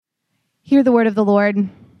Hear the word of the Lord.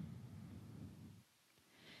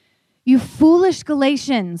 You foolish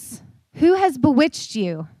Galatians, who has bewitched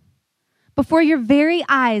you? Before your very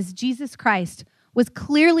eyes, Jesus Christ was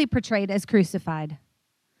clearly portrayed as crucified.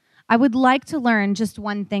 I would like to learn just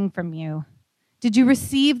one thing from you. Did you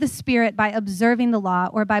receive the Spirit by observing the law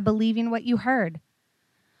or by believing what you heard?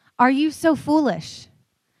 Are you so foolish?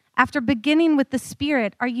 After beginning with the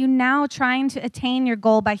Spirit, are you now trying to attain your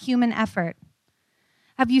goal by human effort?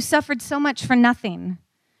 Have you suffered so much for nothing?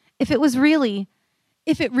 If it really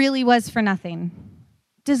was for nothing,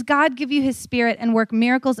 does God give you his Spirit and work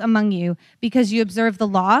miracles among you because you observe the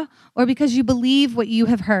law or because you believe what you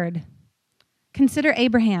have heard? Consider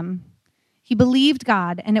Abraham. He believed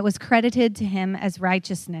God, and it was credited to him as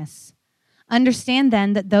righteousness. Understand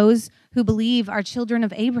then that those who believe are children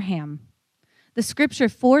of Abraham. The scripture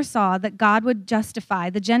foresaw that God would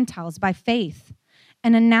justify the Gentiles by faith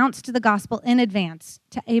and announced the gospel in advance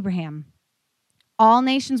to Abraham. All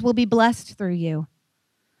nations will be blessed through you.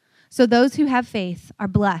 So those who have faith are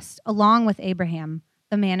blessed along with Abraham,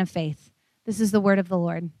 the man of faith. This is the word of the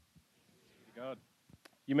Lord. God.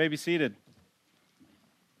 You may be seated.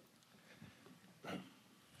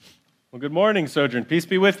 Well, good morning, Sojourn. Peace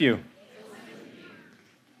be with you.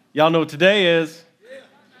 Y'all know what today is.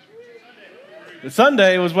 The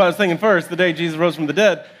Sunday was what I was thinking first, the day Jesus rose from the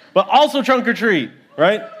dead, but also trunk or treat,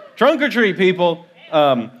 right? Trunk or treat, people.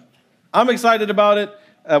 I'm excited about it.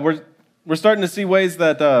 We're starting to see ways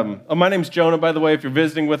that, my name's Jonah, by the way. If you're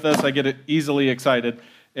visiting with us, I get easily excited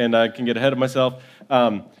and I can get ahead of myself.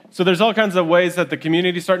 So there's all kinds of ways that the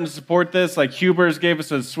community's starting to support this. Like Huber's gave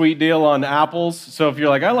us a sweet deal on apples. So if you're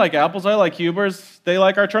like, I like apples, I like Huber's, they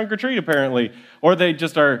like our trunk or treat apparently. Or they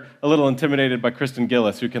just are a little intimidated by Kristen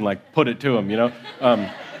Gillis, who can like put it to them, you know?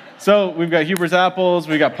 So we've got Huber's apples,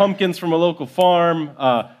 we got pumpkins from a local farm,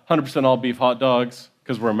 100% all beef hot dogs,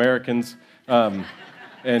 because we're Americans.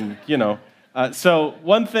 And, you know, so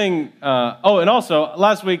one thing, and also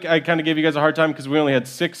last week I kind of gave you guys a hard time because we only had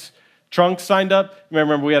 6 trunks signed up. You may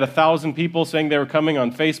remember we had 1,000 people saying they were coming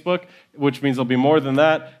on Facebook, which means there'll be more than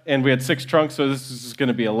that. And we had 6 trunks, so this is going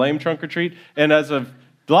to be a lame trunk or treat. And as of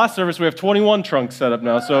the last service, we have 21 trunks set up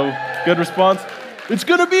now, so good response. It's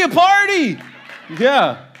going to be a party!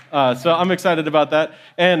 Yeah. So I'm excited about that.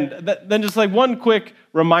 And then just like one quick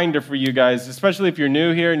reminder for you guys, especially if you're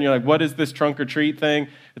new here and you're like, what is this trunk or treat thing?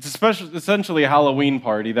 It's essentially a Halloween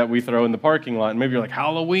party that we throw in the parking lot. And maybe you're like,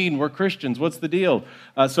 Halloween, we're Christians, what's the deal?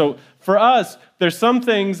 So for us, there's some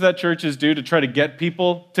things that churches do to try to get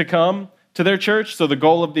people to come to their church. So the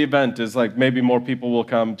goal of the event is like maybe more people will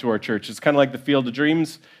come to our church. It's kind of like the Field of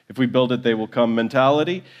Dreams. If we build it, they will come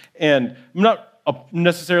mentality. And I'm not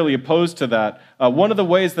necessarily opposed to that. One of the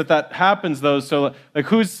ways that happens, though, so like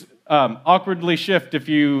who's awkwardly shift if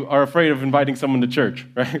you are afraid of inviting someone to church,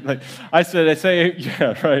 right? Like I say,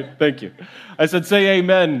 yeah, right, thank you. I said, say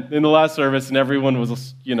amen in the last service, and everyone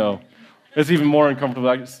was, you know, it's even more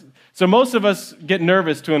uncomfortable. So most of us get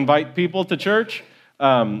nervous to invite people to church,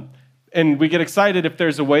 and we get excited if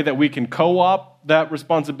there's a way that we can co-op that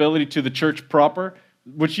responsibility to the church proper,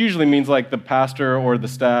 which usually means like the pastor or the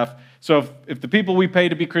staff. So if the people we pay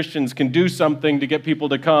to be Christians can do something to get people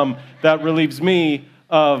to come, that relieves me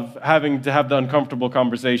of having to have the uncomfortable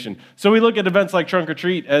conversation. So we look at events like Trunk or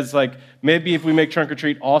Treat as like, maybe if we make Trunk or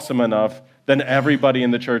Treat awesome enough, then everybody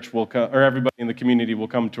in the church will come, or everybody in the community will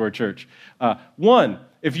come to our church.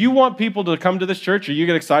 If you want people to come to this church, or you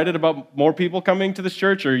get excited about more people coming to this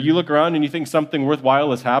church, or you look around and you think something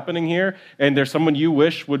worthwhile is happening here, and there's someone you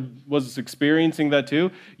wish was experiencing that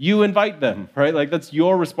too, you invite them, right? Like that's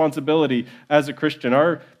your responsibility as a Christian.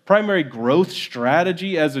 Our primary growth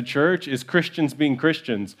strategy as a church is Christians being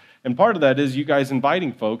Christians. And part of that is you guys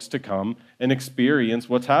inviting folks to come and experience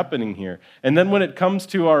what's happening here. And then when it comes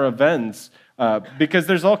to our events, because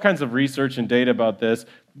there's all kinds of research and data about this,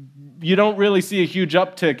 you don't really see a huge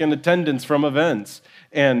uptick in attendance from events.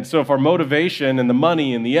 And so if our motivation and the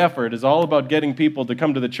money and the effort is all about getting people to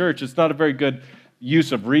come to the church, it's not a very good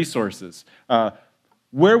use of resources.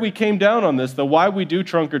 Where we came down on this, though, why we do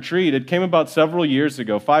Trunk or Treat, it came about several years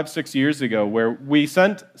ago, 5-6 years ago, where we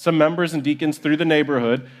sent some members and deacons through the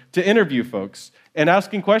neighborhood to interview folks and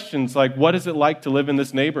asking questions like, what is it like to live in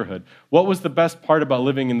this neighborhood? What was the best part about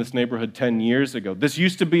living in this neighborhood 10 years ago? This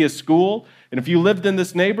used to be a school, and if you lived in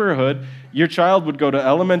this neighborhood, your child would go to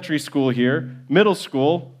elementary school here, middle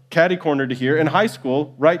school, catty corner to here, and high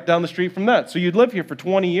school right down the street from that. So you'd live here for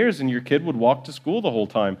 20 years, and your kid would walk to school the whole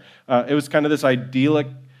time. It was kind of this idyllic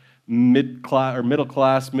middle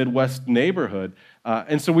class Midwest neighborhood.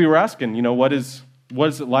 And so we were asking, what is what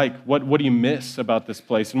is it like? What do you miss about this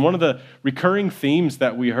place? And one of the recurring themes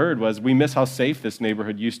that we heard was we miss how safe this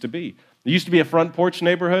neighborhood used to be. It used to be a front porch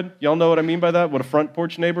neighborhood. Y'all know what I mean by that, what a front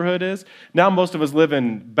porch neighborhood is? Now most of us live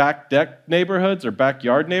in back deck neighborhoods or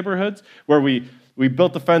backyard neighborhoods where we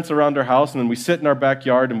built a fence around our house and then we sit in our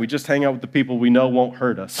backyard and we just hang out with the people we know won't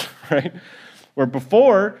hurt us, right? Where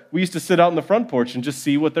before, we used to sit out in the front porch and just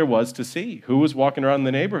see what there was to see, who was walking around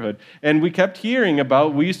the neighborhood. And we kept hearing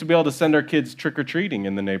about, we used to be able to send our kids trick-or-treating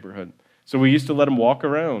in the neighborhood. So we used to let them walk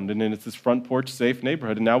around, and then it's this front porch safe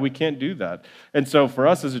neighborhood, and now we can't do that. And so for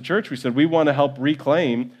us as a church, we said we want to help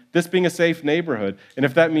reclaim this being a safe neighborhood. And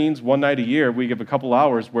if that means one night a year, we give a couple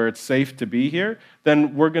hours where it's safe to be here,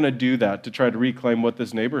 then we're going to do that to try to reclaim what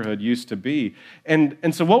this neighborhood used to be.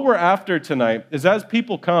 And so what we're after tonight is as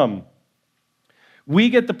people come, we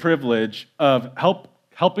get the privilege of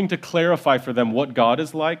helping to clarify for them what God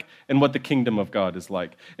is like and what the kingdom of God is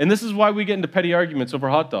like. And this is why we get into petty arguments over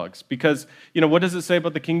hot dogs. Because, what does it say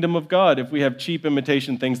about the kingdom of God if we have cheap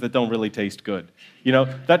imitation things that don't really taste good?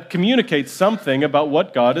 That communicates something about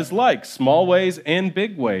what God is like, small ways and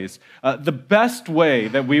big ways. The best way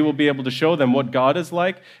that we will be able to show them what God is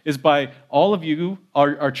like is by all of you,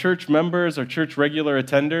 our church members, our church regular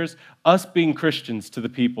attenders, us being Christians to the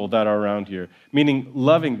people that are around here, meaning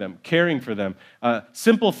loving them, caring for them.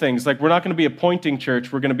 Simple things like we're not going to be a pointing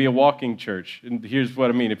church, we're going to be a walking church. And here's what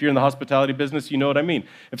I mean. If you're in the hospitality business, you know what I mean.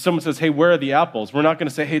 If someone says, hey, where are the apples? We're not going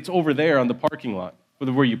to say, hey, it's over there on the parking lot.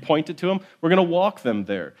 Where you point it to them, we're going to walk them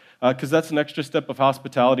there because that's an extra step of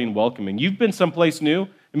hospitality and welcoming. You've been someplace new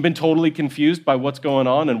and been totally confused by what's going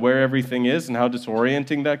on and where everything is and how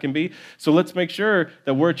disorienting that can be. So let's make sure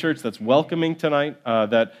that we're a church that's welcoming tonight,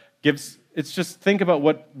 that gives... It's just think about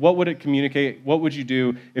what would it communicate, what would you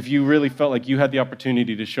do if you really felt like you had the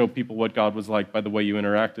opportunity to show people what God was like by the way you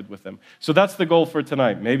interacted with them. So that's the goal for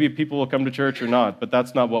tonight. Maybe people will come to church or not, but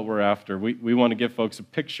that's not what we're after. We want to give folks a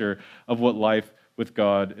picture of what life with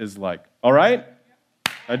God is like. All right?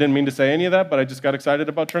 I didn't mean to say any of that, but I just got excited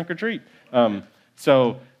about trunk or treat. Awesome.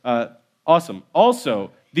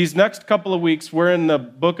 Also, these next couple of weeks, we're in the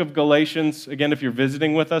book of Galatians, again, if you're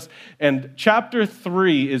visiting with us, and chapter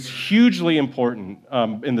 3 is hugely important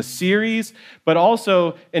in the series, but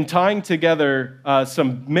also in tying together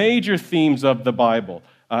some major themes of the Bible.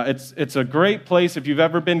 It's a great place if you've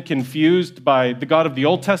ever been confused by the God of the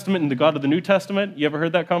Old Testament and the God of the New Testament. You ever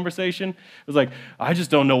heard that conversation? It was like, I just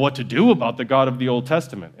don't know what to do about the God of the Old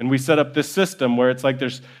Testament. And we set up this system where it's like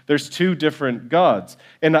there's two different gods.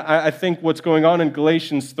 And I think what's going on in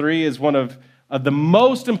Galatians 3 is one of the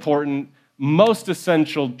most important, most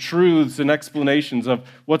essential truths and explanations of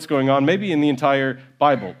what's going on, maybe in the entire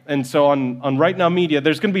Bible. And so on Right Now Media,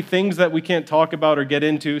 there's going to be things that we can't talk about or get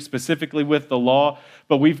into specifically with the law,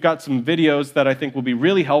 but we've got some videos that I think will be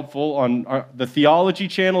really helpful on the theology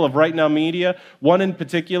channel of Right Now Media, one in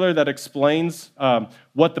particular that explains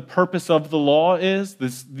what the purpose of the law is,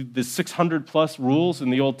 the 600 plus rules in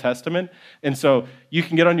the Old Testament. And so you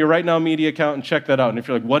can get on your Right Now Media account and check that out. And if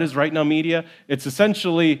you're like, what is Right Now Media? It's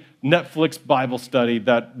essentially Netflix Bible study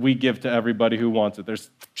that we give to everybody who wants it. There's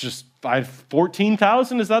just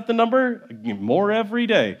 14,000, is that the number? More every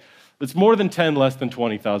day. It's more than 10, less than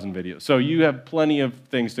 20,000 videos. So you have plenty of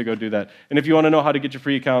things to go do that. And if you want to know how to get your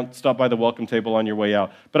free account, stop by the welcome table on your way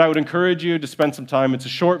out. But I would encourage you to spend some time. It's a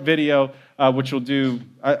short video, which will do,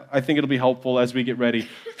 I think it'll be helpful as we get ready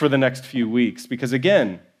for the next few weeks. Because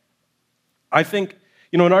again, I think,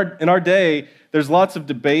 in our day, there's lots of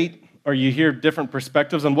debate, or you hear different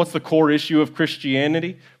perspectives on what's the core issue of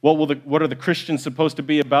Christianity, what are the Christians supposed to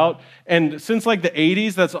be about, and since like the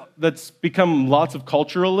 80s, that's become lots of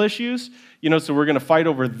cultural issues, so we're going to fight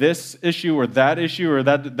over this issue or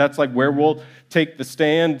that's like where we'll take the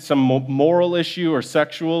stand, some moral issue or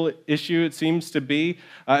sexual issue it seems to be.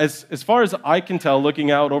 As far as I can tell, looking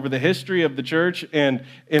out over the history of the church, and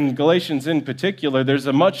in Galatians in particular, there's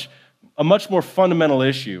a much more fundamental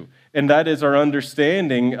issue, and that is our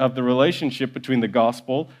understanding of the relationship between the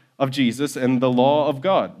gospel of Jesus and the law of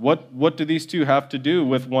God. What do these two have to do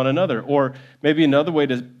with one another? Or maybe another way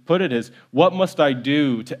to put it is, what must I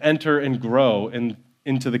do to enter and grow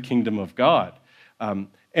into the kingdom of God? And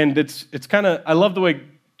it's kind of, I love the way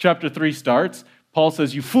chapter 3 starts. Paul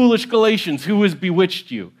says, you foolish Galatians, who has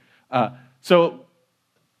bewitched you? That's a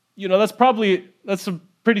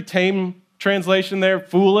pretty tame translation there,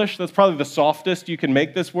 foolish. That's probably the softest you can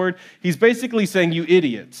make this word. He's basically saying you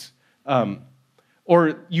idiots,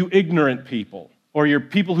 or you ignorant people, or you're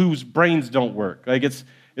people whose brains don't work. Like it's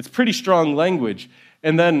pretty strong language.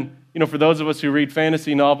 And then, for those of us who read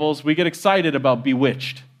fantasy novels, we get excited about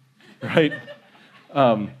bewitched, right?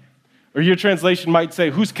 Or your translation might say,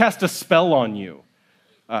 who's cast a spell on you?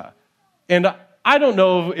 And I don't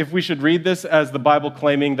know if we should read this as the Bible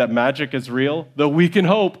claiming that magic is real, though we can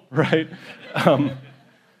hope, right?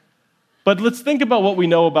 But let's think about what we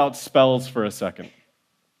know about spells for a second.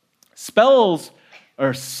 Spells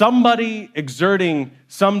are somebody exerting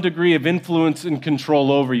some degree of influence and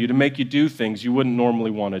control over you to make you do things you wouldn't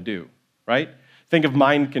normally want to do, right? Think of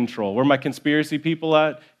mind control. Where are my conspiracy people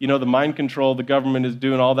at? You know, the mind control, the government is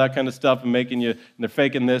doing all that kind of stuff and making you, and they're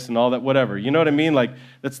faking this and all that, whatever. You know what I mean? Like,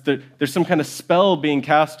 there's some kind of spell being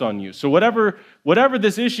cast on you. So whatever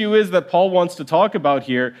this issue is that Paul wants to talk about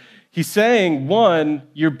here, he's saying, one,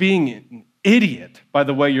 you're being an idiot by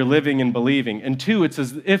the way you're living and believing. And two, it's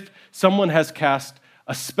as if someone has cast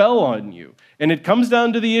a spell on you. And it comes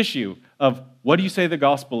down to the issue of, what do you say the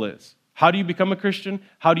gospel is? How do you become a Christian?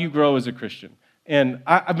 How do you grow as a Christian? And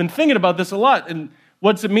I've been thinking about this a lot. And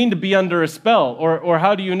what's it mean to be under a spell? Or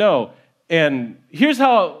how do you know? And here's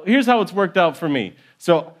how it's worked out for me.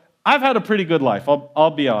 So I've had a pretty good life,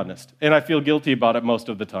 I'll be honest. And I feel guilty about it most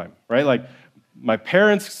of the time, right? Like, my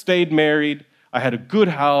parents stayed married. I had a good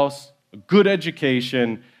house, a good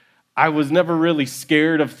education. I was never really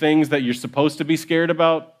scared of things that you're supposed to be scared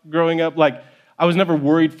about growing up. Like, I was never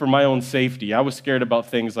worried for my own safety. I was scared about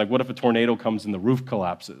things like, what if a tornado comes and the roof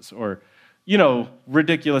collapses? Or, you know,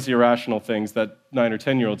 ridiculous, irrational things that 9 or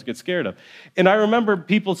 10-year-olds get scared of. And I remember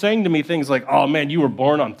people saying to me things like, oh man, you were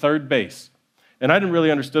born on third base. And I didn't really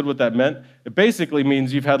understand what that meant. It basically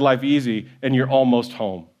means you've had life easy and you're almost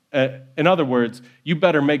home. In other words, you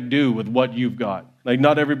better make do with what you've got. Like,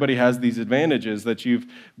 not everybody has these advantages that you've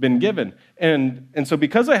been given. And so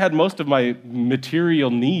because I had most of my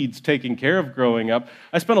material needs taken care of growing up,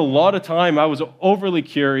 I spent a lot of time, I was overly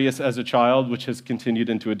curious as a child, which has continued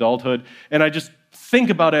into adulthood, and I just think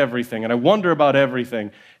about everything, and I wonder about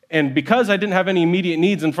everything. And because I didn't have any immediate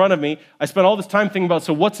needs in front of me, I spent all this time thinking about,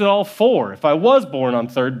 so what's it all for? If I was born on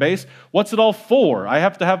third base, what's it all for? I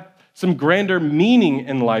have to have some grander meaning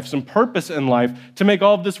in life, some purpose in life to make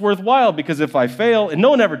all of this worthwhile, because if I fail, and no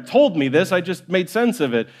one ever told me this, I just made sense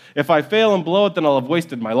of it. If I fail and blow it, then I'll have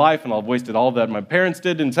wasted my life, and I'll have wasted all that my parents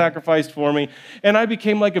did and sacrificed for me. And I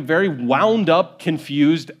became like a very wound up,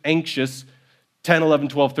 confused, anxious 10, 11,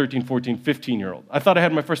 12, 13, 14, 15-year-old. I thought I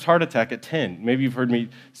had my first heart attack at 10. Maybe you've heard me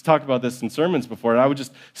talk about this in sermons before, and I would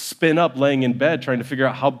just spin up laying in bed trying to figure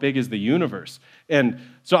out how big is the universe. And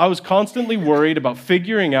so I was constantly worried about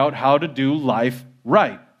figuring out how to do life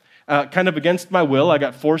right. Kind of against my will, I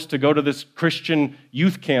got forced to go to this Christian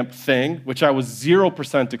youth camp thing, which I was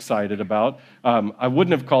 0% excited about. I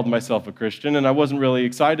wouldn't have called myself a Christian, and I wasn't really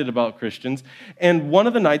excited about Christians. And one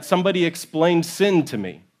of the nights, somebody explained sin to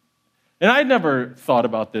me. And I'd never thought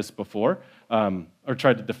about this before or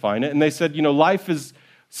tried to define it. And they said, you know,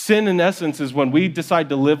 sin in essence is when we decide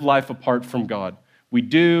to live life apart from God. We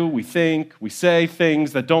do, we think, we say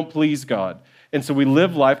things that don't please God. And so we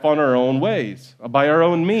live life on our own ways, by our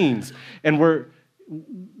own means. And we're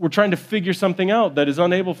trying to figure something out that is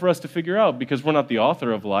unable for us to figure out because we're not the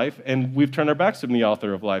author of life, and we've turned our backs on the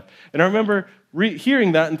author of life. And I remember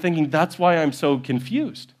hearing that and thinking, that's why I'm so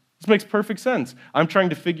confused. This makes perfect sense. I'm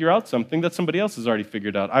trying to figure out something that somebody else has already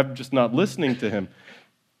figured out. I'm just not listening to him.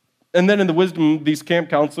 And then in the wisdom, these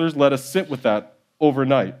camp counselors let us sit with that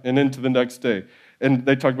overnight and into the next day. And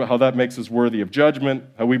they talked about how that makes us worthy of judgment,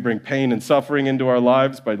 how we bring pain and suffering into our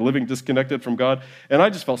lives by living disconnected from God. And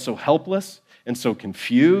I just felt so helpless and so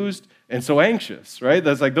confused and so anxious, right?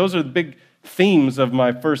 That's like, those are the big themes of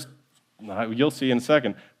my first, you'll see in a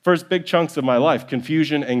second, first big chunks of my life: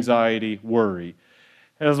 confusion, anxiety, worry.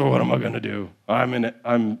 And I was like, what am I going to do?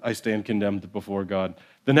 I stand condemned before God.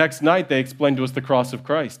 The next night, they explained to us the cross of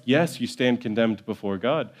Christ. Yes, you stand condemned before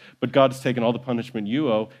God, but God has taken all the punishment you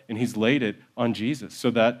owe, and he's laid it on Jesus,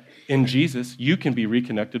 so that in Jesus, you can be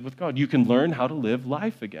reconnected with God. You can learn how to live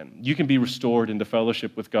life again. You can be restored into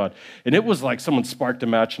fellowship with God. And it was like someone sparked a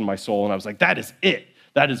match in my soul, and I was like, that is it.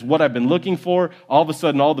 That is what I've been looking for. All of a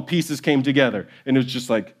sudden, all the pieces came together, and it was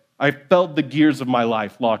just like, I felt the gears of my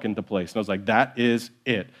life lock into place. And I was like, that is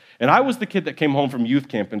it. And I was the kid that came home from youth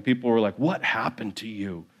camp, and people were like, what happened to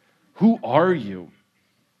you? Who are you?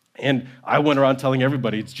 And I went around telling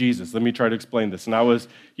everybody, it's Jesus. Let me try to explain this. And I was,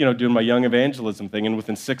 doing my young evangelism thing. And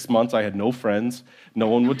within 6 months, I had no friends. No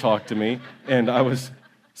one would talk to me. And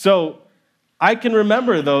so I can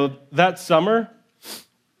remember, though, that summer,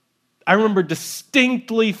 I remember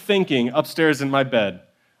distinctly thinking upstairs in my bed,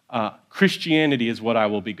 Christianity is what I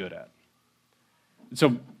will be good at.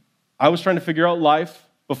 So I was trying to figure out life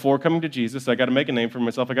before coming to Jesus. I got to make a name for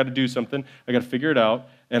myself. I got to do something. I got to figure it out.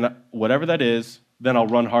 And whatever that is, then I'll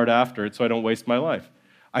run hard after it so I don't waste my life.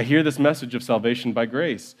 I hear this message of salvation by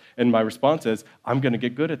grace, and my response is, I'm going to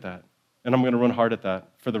get good at that. And I'm going to run hard at that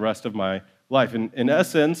for the rest of my life. In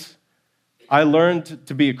essence, I learned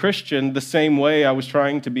to be a Christian the same way I was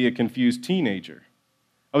trying to be a confused teenager.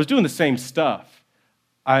 I was doing the same stuff.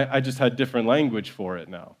 I just had different language for it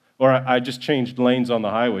now. Or I just changed lanes on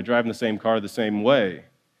the highway, driving the same car the same way.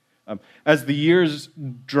 As the years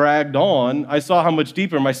dragged on, I saw how much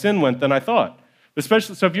deeper my sin went than I thought.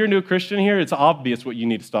 Especially, so if you're a new Christian here, it's obvious what you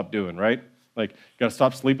need to stop doing, right? Like, you got to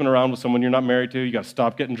stop sleeping around with someone you're not married to. You got to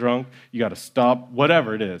stop getting drunk. You got to stop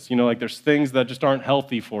whatever it is. Like there's things that just aren't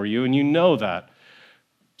healthy for you, and you know that.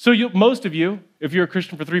 So most of you, if you're a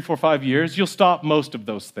Christian for 3, 4, 5 years, you'll stop most of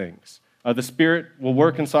those things. The Spirit will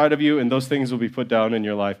work inside of you, and those things will be put down in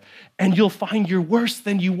your life. And you'll find you're worse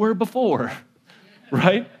than you were before,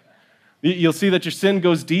 right? You'll see that your sin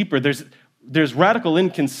goes deeper. There's radical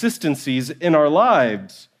inconsistencies in our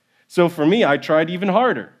lives. So for me, I tried even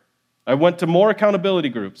harder. I went to more accountability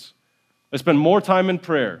groups. I spent more time in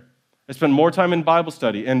prayer. I spent more time in Bible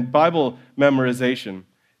study and Bible memorization.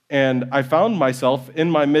 And I found myself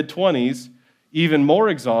in my mid-20s even more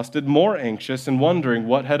exhausted, more anxious, and wondering,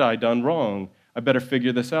 what had I done wrong? I better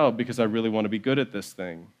figure this out because I really want to be good at this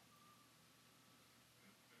thing.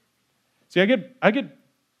 See, I get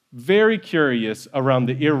very curious around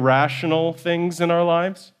the irrational things in our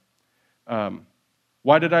lives.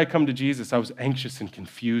 Why did I come to Jesus? I was anxious and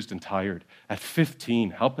confused and tired. At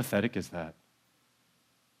 15, how pathetic is that?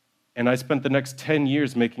 And I spent the next 10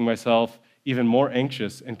 years making myself even more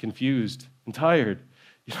anxious and confused and tired.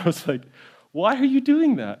 It's like, why are you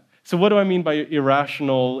doing that? So what do I mean by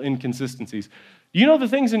irrational inconsistencies? You know the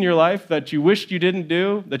things in your life that you wished you didn't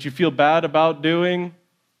do, that you feel bad about doing,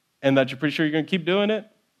 and that you're pretty sure you're going to keep doing it?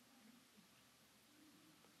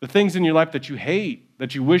 The things in your life that you hate,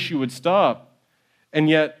 that you wish you would stop, and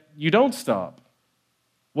yet you don't stop.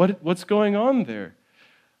 What's going on there?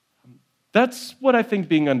 That's what I think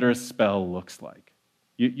being under a spell looks like.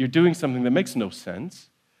 You're doing something that makes no sense.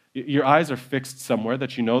 Your eyes are fixed somewhere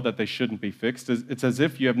that you know that they shouldn't be fixed. It's as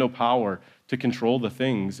if you have no power to control the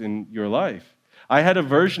things in your life. I had a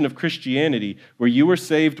version of Christianity where you were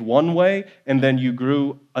saved one way and then you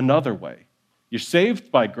grew another way. You're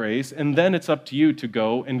saved by grace, and then it's up to you to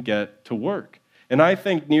go and get to work. And I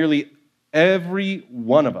think nearly every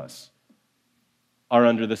one of us are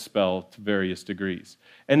under the spell to various degrees.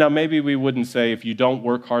 And now maybe we wouldn't say if you don't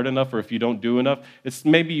work hard enough or if you don't do enough, it's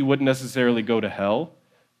maybe you wouldn't necessarily go to hell,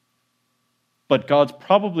 but God's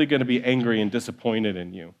probably going to be angry and disappointed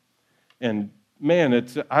in you. And man,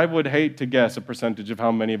 I would hate to guess a percentage of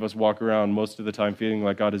how many of us walk around most of the time feeling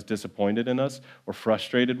like God is disappointed in us or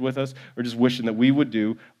frustrated with us or just wishing that we would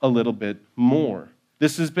do a little bit more.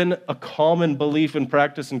 This has been a common belief and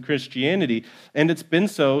practice in Christianity, and it's been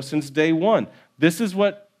so since day one. This is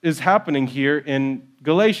what is happening here in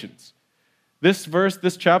Galatians. This verse,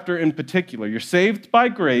 this chapter in particular, you're saved by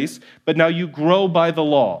grace, but now you grow by the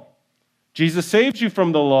law. Jesus saved you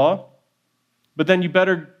from the law, but then you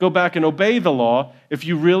better go back and obey the law if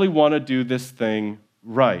you really want to do this thing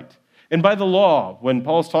right. And by the law, when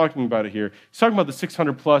Paul's talking about it here, he's talking about the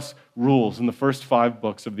 600 plus rules in the first 5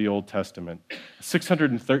 books of the Old Testament.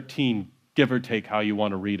 613, give or take how you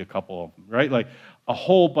want to read a couple of them, right? Like a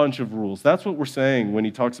whole bunch of rules. That's what we're saying when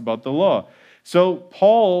he talks about the law. So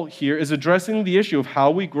Paul here is addressing the issue of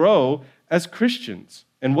how we grow as Christians.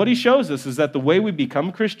 And what he shows us is that the way we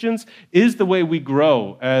become Christians is the way we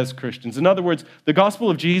grow as Christians. In other words, the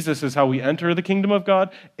gospel of Jesus is how we enter the kingdom of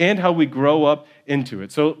God and how we grow up into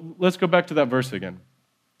it. So let's go back to that verse again.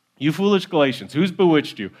 You foolish Galatians, who's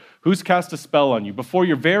bewitched you? Who's cast a spell on you? Before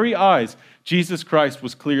your very eyes, Jesus Christ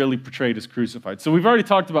was clearly portrayed as crucified. So we've already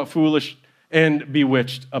talked about foolish and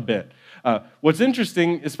bewitched a bit. What's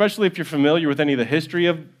interesting, especially if you're familiar with any of the history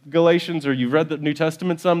of Galatians or you've read the New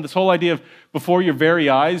Testament some, this whole idea of before your very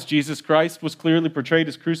eyes, Jesus Christ was clearly portrayed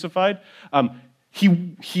as crucified.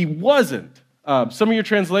 He wasn't. Some of your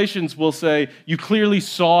translations will say you clearly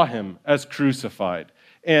saw him as crucified.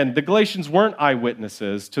 And the Galatians weren't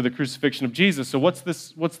eyewitnesses to the crucifixion of Jesus. So what's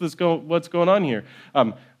going on here?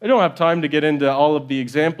 I don't have time to get into all of the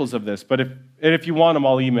examples of this, but if you want them,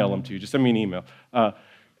 I'll email them to you. Just send me an email.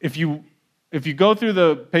 If you go through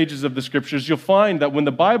the pages of the scriptures, you'll find that when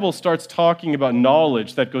the Bible starts talking about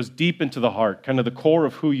knowledge that goes deep into the heart, kind of the core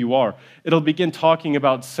of who you are, it'll begin talking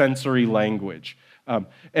about sensory language.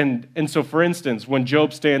 And so, for instance, when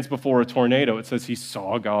Job stands before a tornado, it says he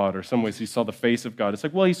saw God, or some ways he saw the face of God. It's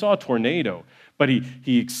like, well, he saw a tornado, but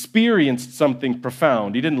he experienced something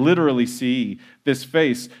profound. He didn't literally see this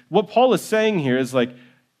face. What Paul is saying here is like,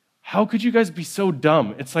 how could you guys be so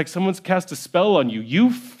dumb? It's like someone's cast a spell on you.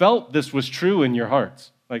 You felt this was true in your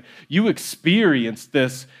hearts. Like you experienced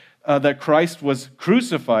this, that Christ was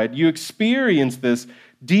crucified. You experienced this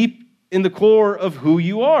deep in the core of who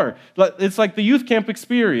you are. It's like the youth camp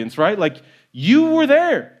experience, right? Like you were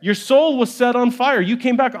there. Your soul was set on fire. You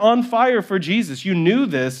came back on fire for Jesus. You knew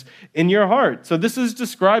this in your heart. So this is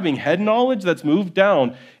describing head knowledge that's moved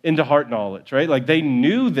down into heart knowledge, right? Like they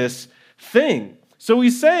knew this thing. So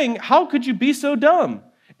he's saying, how could you be so dumb?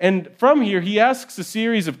 And from here, he asks a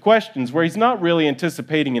series of questions where he's not really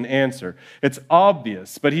anticipating an answer. It's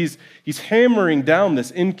obvious, but he's hammering down this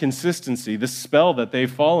inconsistency, this spell that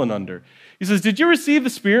they've fallen under. He says, did you receive the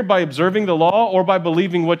Spirit by observing the law or by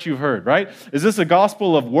believing what you've heard, right? Is this a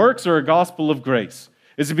gospel of works or a gospel of grace?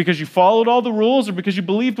 Is it because you followed all the rules or because you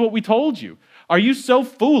believed what we told you? Are you so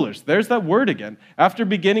foolish? There's that word again. After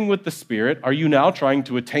beginning with the Spirit, are you now trying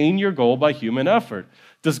to attain your goal by human effort?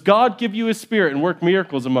 Does God give you His Spirit and work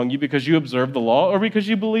miracles among you because you observe the law or because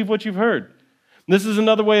you believe what you've heard? This is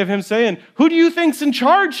another way of him saying, who do you think's in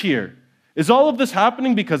charge here? Is all of this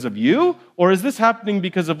happening because of you, or is this happening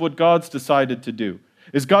because of what God's decided to do?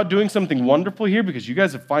 Is God doing something wonderful here because you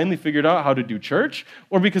guys have finally figured out how to do church,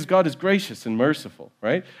 or because God is gracious and merciful,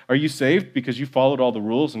 right? Are you saved because you followed all the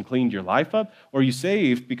rules and cleaned your life up, or are you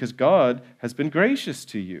saved because God has been gracious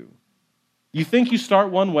to you? You think you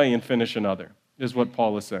start one way and finish another, is what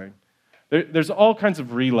Paul is saying. There's all kinds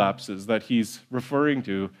of relapses that he's referring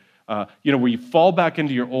to, where you fall back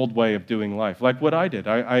into your old way of doing life, like what I did.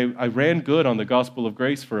 I ran good on the gospel of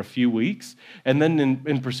grace for a few weeks, and then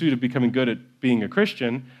in pursuit of becoming good at being a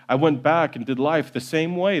Christian, I went back and did life the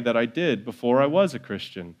same way that I did before I was a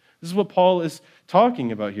Christian. This is what Paul is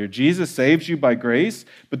talking about here. Jesus saves you by grace,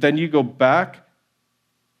 but then you go back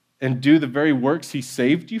and do the very works he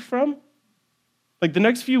saved you from? Like the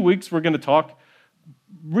next few weeks, we're going to talk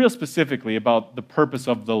real specifically about the purpose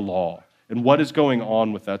of the law and what is going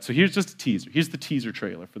on with that. So here's just a teaser. Here's the teaser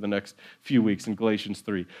trailer for the next few weeks in Galatians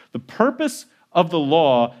 3. The purpose of the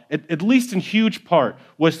law, at least in huge part,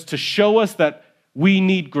 was to show us that we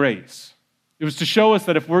need grace. It was to show us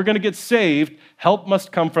that if we're going to get saved, help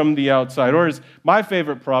must come from the outside. Or as my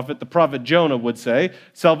favorite prophet, the prophet Jonah, would say,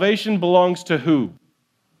 salvation belongs to who?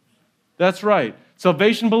 That's right.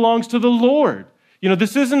 Salvation belongs to the Lord.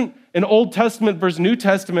 This isn't an Old Testament versus New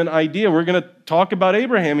Testament idea. We're going to talk about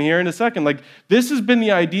Abraham here in a second. Like, this has been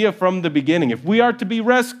the idea from the beginning. If we are to be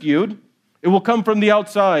rescued, it will come from the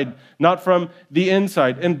outside, not from the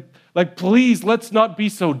inside. And, please, let's not be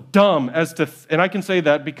so dumb as to, and I can say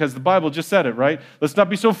that because the Bible just said it, right? Let's not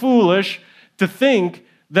be so foolish to think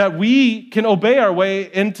that we can obey our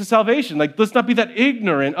way into salvation. Let's not be that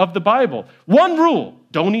ignorant of the Bible. One rule,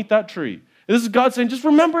 don't eat that tree. This is God saying, just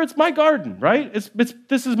remember it's my garden, right?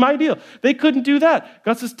 This is my deal. They couldn't do that.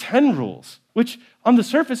 God says 10 rules, which on the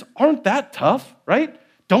surface aren't that tough, right?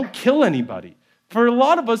 Don't kill anybody. For a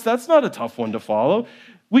lot of us, that's not a tough one to follow.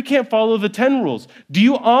 We can't follow the 10 rules. Do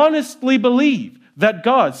you honestly believe that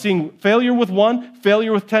God, seeing failure with 1,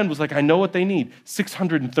 failure with 10, was like, I know what they need,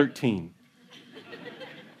 613?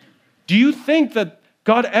 Do you think that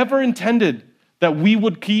God ever intended that we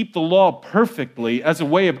would keep the law perfectly as a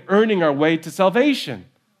way of earning our way to salvation?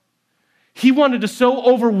 He wanted to so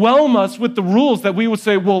overwhelm us with the rules that we would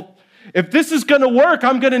say, well, if this is going to work,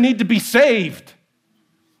 I'm going to need to be saved.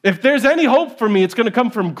 If there's any hope for me, it's going to come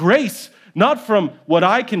from grace, not from what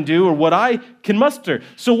I can do or what I can muster.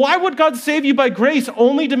 So why would God save you by grace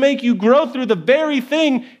only to make you grow through the very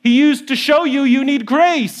thing He used to show you need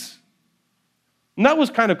grace? And that was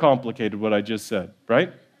kind of complicated, what I just said,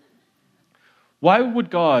 right? Why would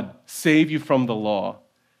God save you from the law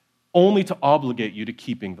only to obligate you to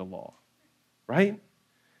keeping the law, right?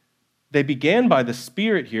 They began by the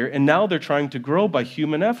Spirit here, and now they're trying to grow by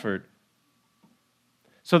human effort.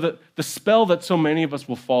 So the spell that so many of us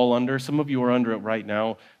will fall under, some of you are under it right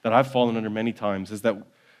now, that I've fallen under many times,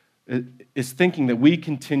 is thinking that we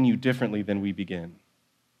continue differently than we begin.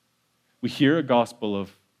 We hear a gospel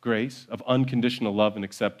of grace, of unconditional love and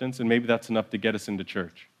acceptance, and maybe that's enough to get us into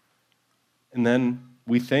church. And then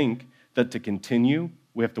we think that to continue,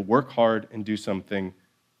 we have to work hard and do something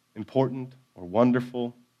important or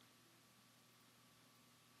wonderful.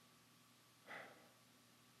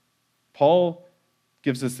 Paul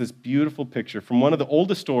gives us this beautiful picture from one of the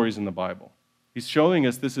oldest stories in the Bible. He's showing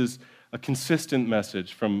us this is a consistent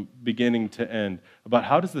message from beginning to end about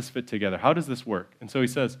how does this fit together? How does this work? And so he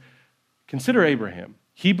says, consider Abraham.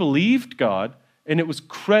 He believed God, and it was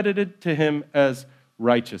credited to him as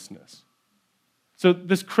righteousness. So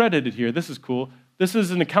this credited here, this is cool. This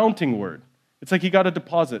is an accounting word. It's like he got a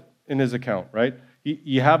deposit in his account, right?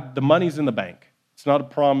 You have the money's in the bank. It's not a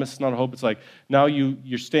promise, it's not a hope. It's like now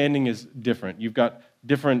your standing is different. You've got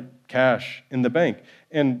different cash in the bank.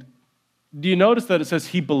 And do you notice that it says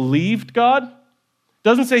he believed God? It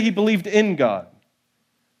doesn't say he believed in God.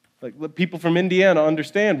 Like, let people from Indiana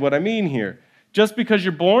understand what I mean here. Just because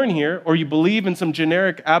you're born here or you believe in some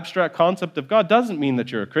generic abstract concept of God doesn't mean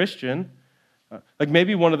that you're a Christian. Like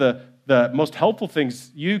maybe one of the most helpful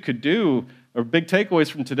things you could do or big takeaways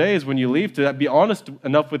from today is when you leave to be honest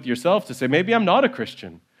enough with yourself to say, maybe I'm not a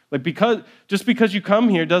Christian. Like just because you come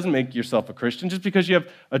here doesn't make yourself a Christian. Just because you have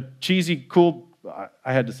a cheesy, cool,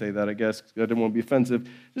 I had to say that, I guess, because I didn't want to be offensive.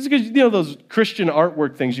 Just because, those Christian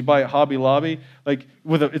artwork things you buy at Hobby Lobby, like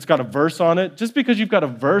it's got a verse on it. Just because you've got a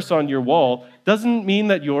verse on your wall doesn't mean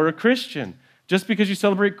that you're a Christian. Just because you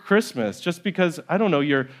celebrate Christmas, just because, I don't know,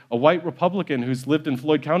 you're a white Republican who's lived in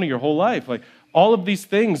Floyd County your whole life. Like all of these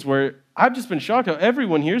things where I've just been shocked how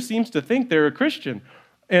everyone here seems to think they're a Christian.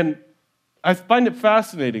 And I find it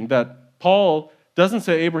fascinating that Paul doesn't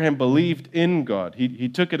say Abraham believed in God. He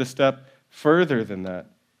took it a step further than that.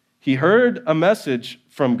 He heard a message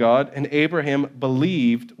from God, and Abraham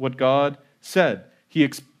believed what God said. He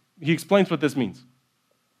explains what this means.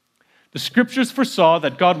 The scriptures foresaw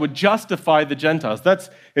that God would justify the Gentiles.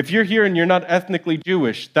 If you're here and you're not ethnically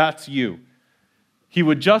Jewish, that's you. He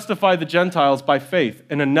would justify the Gentiles by faith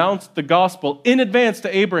and announce the gospel in advance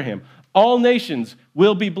to Abraham. All nations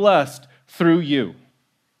will be blessed through you.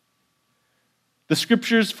 The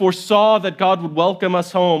scriptures foresaw that God would welcome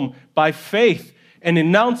us home by faith and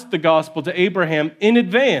announced the gospel to Abraham in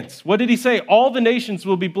advance. What did he say? All the nations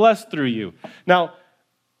will be blessed through you. Now,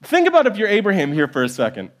 think about if you're Abraham here for a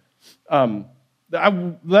second.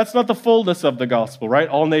 That's not the fullness of the gospel, right?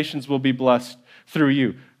 All nations will be blessed through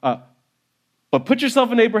you. But put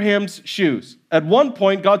yourself in Abraham's shoes. At one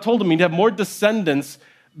point, God told him he'd have more descendants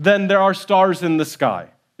than there are stars in the sky.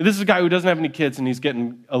 This is a guy who doesn't have any kids, and he's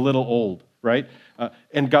getting a little old, right?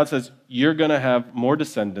 And God says, you're going to have more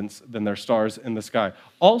descendants than there are stars in the sky.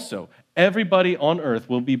 Also, everybody on earth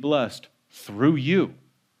will be blessed through you.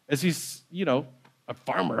 As he's, a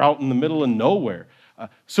farmer out in the middle of nowhere.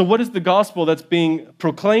 So what is the gospel that's being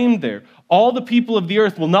proclaimed there? All the people of the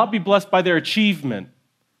earth will not be blessed by their achievement.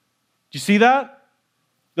 Do you see that?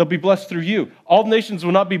 They'll be blessed through you. All nations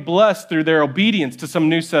will not be blessed through their obedience to some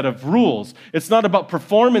new set of rules. It's not about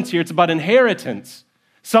performance here, it's about inheritance.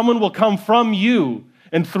 Someone will come from you,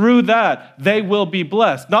 and through that, they will be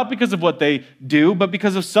blessed. Not because of what they do, but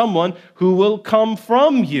because of someone who will come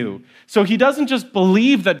from you. So he doesn't just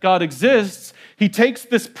believe that God exists, he takes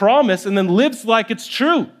this promise and then lives like it's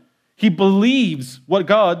true. He believes what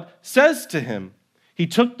God says to him. He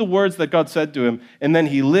took the words that God said to him, and then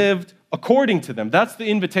he lived according to them. That's the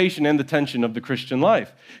invitation and the tension of the Christian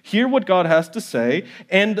life. Hear what God has to say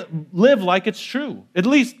and live like it's true. At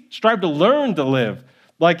least strive to learn to live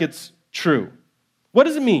like it's true. What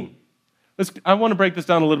does it mean? I want to break this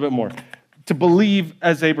down a little bit more. To believe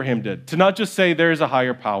as Abraham did. To not just say there is a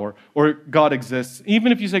higher power or God exists.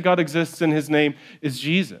 Even if you say God exists and his name is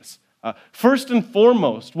Jesus. First and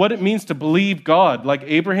foremost, what it means to believe God like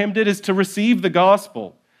Abraham did is to receive the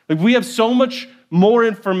gospel. Like we have so much more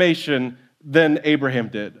information than Abraham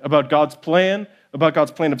did about God's plan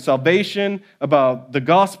of salvation, about the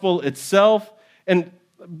gospel itself. And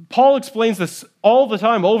Paul explains this all the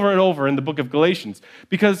time, over and over in the book of Galatians,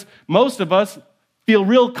 because most of us feel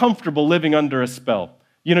real comfortable living under a spell.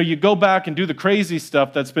 You go back and do the crazy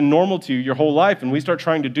stuff that's been normal to you your whole life, and we start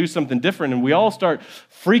trying to do something different, and we all start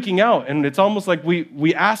freaking out, and it's almost like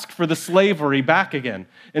we ask for the slavery back again.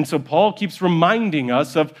 And so Paul keeps reminding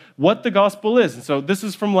us of what the gospel is. And so this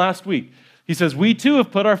is from last week. He says, we too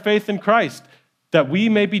have put our faith in Christ, that we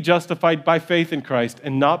may be justified by faith in Christ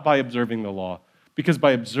and not by observing the law. Because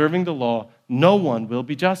by observing the law, no one will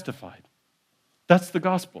be justified. That's the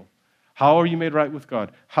gospel. How are you made right with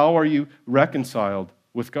God? How are you reconciled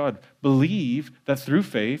with God? Believe that through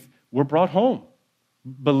faith, we're brought home.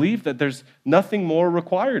 Believe that there's nothing more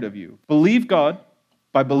required of you. Believe God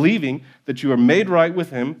by believing that you are made right with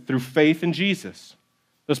him through faith in Jesus.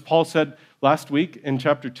 As Paul said last week in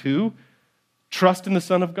chapter 2, trust in the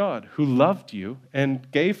Son of God who loved you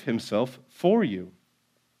and gave himself for you.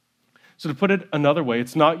 So to put it another way,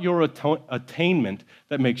 it's not your attainment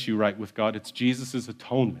that makes you right with God. It's Jesus'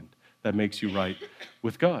 atonement that makes you right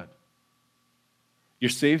with God. You're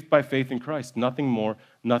saved by faith in Christ, nothing more,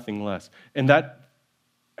 nothing less. And that,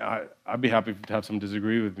 I'd be happy to have some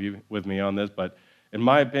disagree with me on this, but in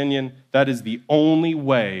my opinion, that is the only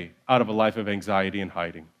way out of a life of anxiety and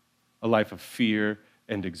hiding, a life of fear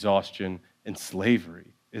and exhaustion and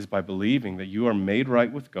slavery, is by believing that you are made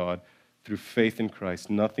right with God through faith in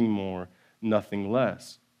Christ, nothing more, nothing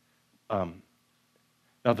less. Now,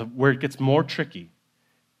 where it gets more tricky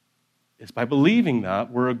is by believing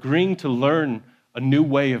that, we're agreeing to learn a new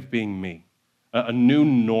way of being me, a new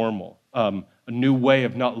normal, a new way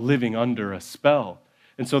of not living under a spell.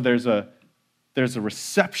 And so there's a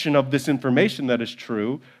reception of this information that is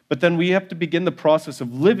true, but then we have to begin the process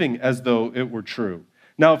of living as though it were true.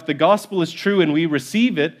 Now, if the gospel is true and we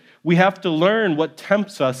receive it, we have to learn what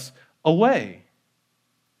tempts us away.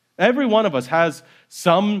 Every one of us has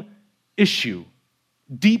some issue,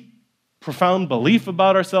 deep, profound belief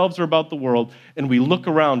about ourselves or about the world, and we look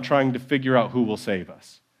around trying to figure out who will save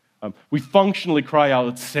us. We functionally cry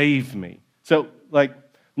out, "Save me." So,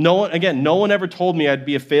 no one ever told me I'd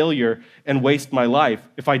be a failure and waste my life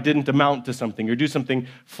if I didn't amount to something or do something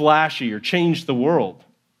flashy or change the world.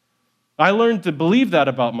 I learned to believe that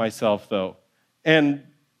about myself, though. And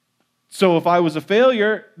so if I was a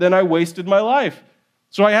failure, then I wasted my life.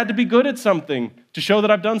 So I had to be good at something to show that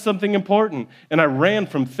I've done something important. And I ran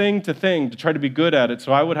from thing to thing to try to be good at it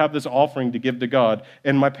so I would have this offering to give to God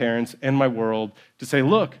and my parents and my world to say,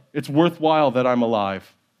 look, it's worthwhile that I'm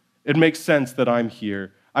alive. It makes sense that I'm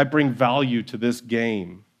here. I bring value to this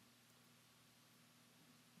game.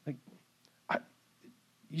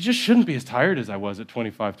 You just shouldn't be as tired as I was at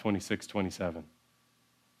 25, 26, 27.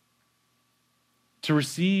 To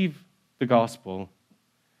receive the gospel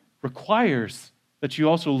requires that you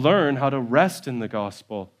also learn how to rest in the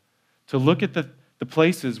gospel, to look at the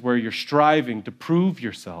places where you're striving to prove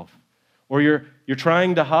yourself, or you're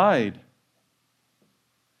trying to hide.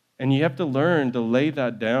 And you have to learn to lay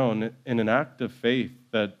that down in an act of faith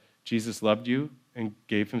that Jesus loved you and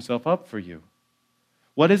gave himself up for you.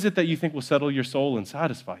 What is it that you think will settle your soul and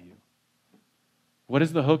satisfy you? What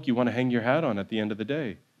is the hook you want to hang your hat on at the end of the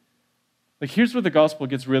day? Here's where the gospel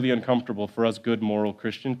gets really uncomfortable for us good, moral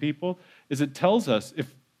Christian people, is it tells us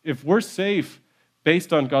if we're safe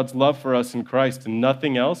based on God's love for us in Christ and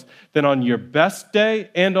nothing else, then on your best day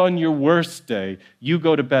and on your worst day, you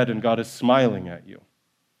go to bed and God is smiling at you.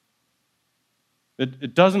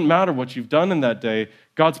 It doesn't matter what you've done in that day.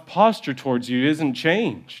 God's posture towards you isn't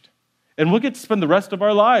changed. And we'll get to spend the rest of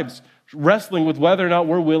our lives wrestling with whether or not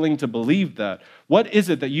we're willing to believe that. What is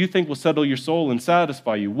it that you think will settle your soul and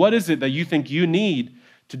satisfy you? What is it that you think you need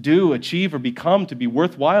to do, achieve, or become to be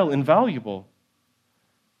worthwhile and valuable?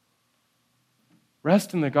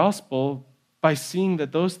 Rest in the gospel by seeing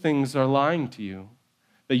that those things are lying to you,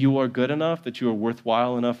 that you are good enough, that you are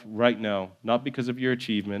worthwhile enough right now, not because of your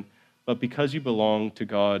achievement, but because you belong to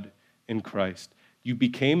God in Christ. You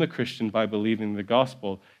became a Christian by believing the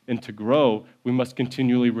gospel, and to grow, we must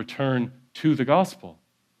continually return to the gospel.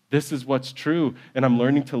 This is what's true, and I'm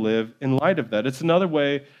learning to live in light of that. It's another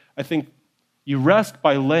way, I think, you rest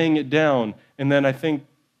by laying it down, and then I think,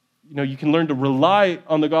 you can learn to rely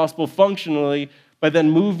on the gospel functionally by then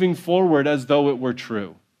moving forward as though it were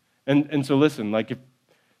true. And so listen,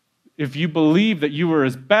 if you believe that you are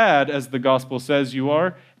as bad as the gospel says you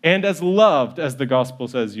are, and as loved as the gospel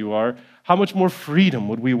says you are, how much more freedom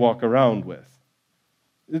would we walk around with?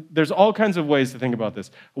 There's all kinds of ways to think about this.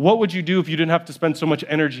 What would you do if you didn't have to spend so much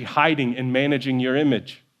energy hiding and managing your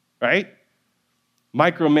image, right?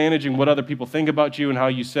 Micromanaging what other people think about you and how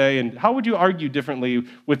you say, and how would you argue differently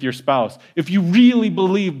with your spouse if you really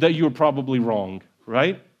believed that you were probably wrong,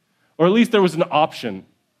 right? Or at least there was an option.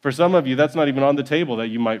 For some of you, that's not even on the table, that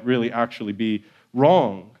you might really actually be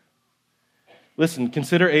wrong. Listen,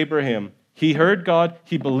 consider Abraham. He heard God,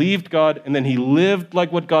 he believed God, and then he lived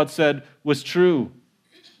like what God said was true.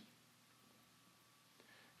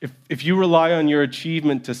 If you rely on your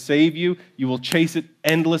achievement to save you, you will chase it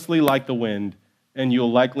endlessly like the wind, and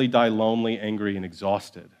you'll likely die lonely, angry, and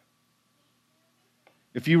exhausted.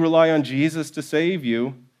 If you rely on Jesus to save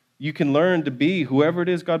you, you can learn to be whoever it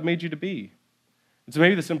is God made you to be. And so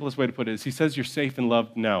maybe the simplest way to put it is he says you're safe and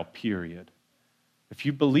loved now, period. If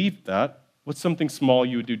you believe that, what's something small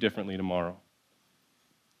you would do differently tomorrow?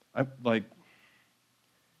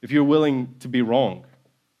 If you're willing to be wrong,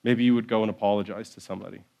 maybe you would go and apologize to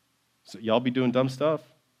somebody. So y'all be doing dumb stuff,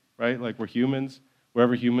 right? We're humans.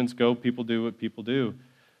 Wherever humans go, people do what people do.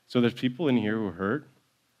 So there's people in here who are hurt.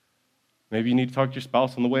 Maybe you need to talk to your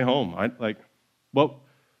spouse on the way home. What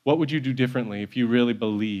would you do differently if you really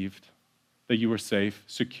believed that you were safe,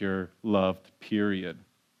 secure, loved, period?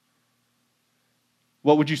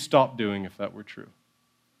 What would you stop doing if that were true?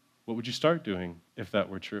 What would you start doing if that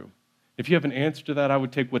were true? If you have an answer to that, I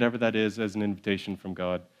would take whatever that is as an invitation from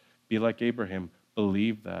God. Be like Abraham.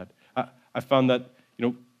 Believe that. I found that,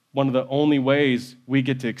 one of the only ways we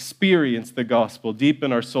get to experience the gospel deep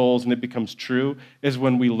in our souls and it becomes true is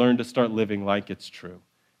when we learn to start living like it's true.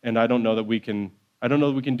 And I don't know that we can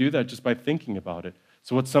do that just by thinking about it.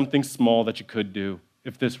 So what's something small that you could do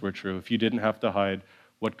if this were true? If you didn't have to hide,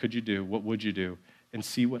 what could you do? What would you do? And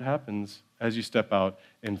see what happens as you step out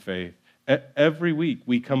in faith. Every week,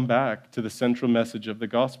 we come back to the central message of the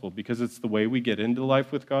gospel because it's the way we get into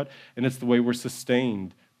life with God, and it's the way we're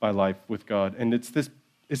sustained by life with God. And it's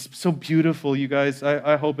so beautiful, you guys.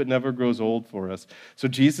 I hope it never grows old for us. So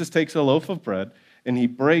Jesus takes a loaf of bread, and he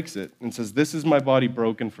breaks it and says, this is my body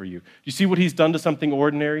broken for you. You see what he's done to something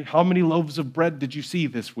ordinary? How many loaves of bread did you see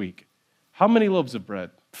this week? How many loaves of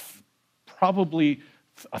bread? Probably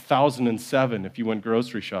 1,007 if you went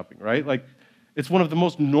grocery shopping, right? Like, it's one of the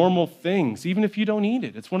most normal things, even if you don't eat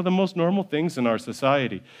it. It's one of the most normal things in our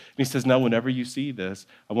society. And he says, now, whenever you see this,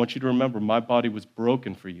 I want you to remember my body was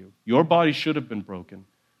broken for you. Your body should have been broken.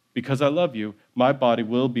 Because I love you, my body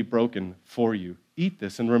will be broken for you. Eat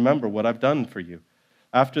this and remember what I've done for you.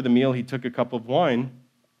 After the meal, he took a cup of wine,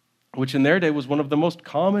 which in their day was one of the most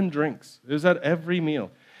common drinks. It was at every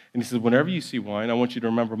meal. And he said, whenever you see wine, I want you to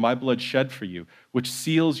remember my blood shed for you, which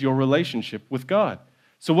seals your relationship with God.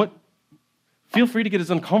 So feel free to get as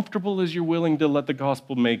uncomfortable as you're willing to let the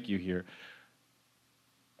gospel make you here.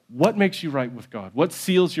 What makes you right with God? What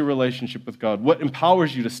seals your relationship with God? What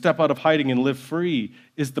empowers you to step out of hiding and live free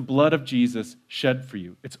is the blood of Jesus shed for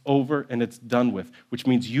you. It's over and it's done with, which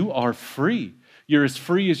means you are free. You're as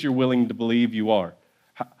free as you're willing to believe you are.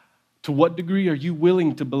 To what degree are you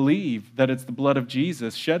willing to believe that it's the blood of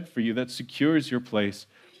Jesus shed for you that secures your place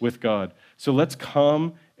with God? So let's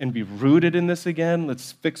come and be rooted in this again.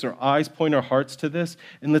 Let's fix our eyes, point our hearts to this,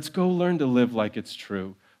 and let's go learn to live like it's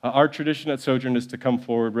true. Our tradition at Sojourn is to come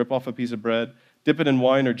forward, rip off a piece of bread, dip it in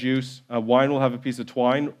wine or juice. Wine will have a piece of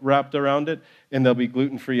twine wrapped around it, and there'll be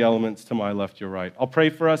gluten-free elements to my left, your right. I'll pray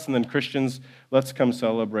for us, and then Christians, let's come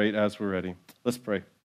celebrate as we're ready. Let's pray.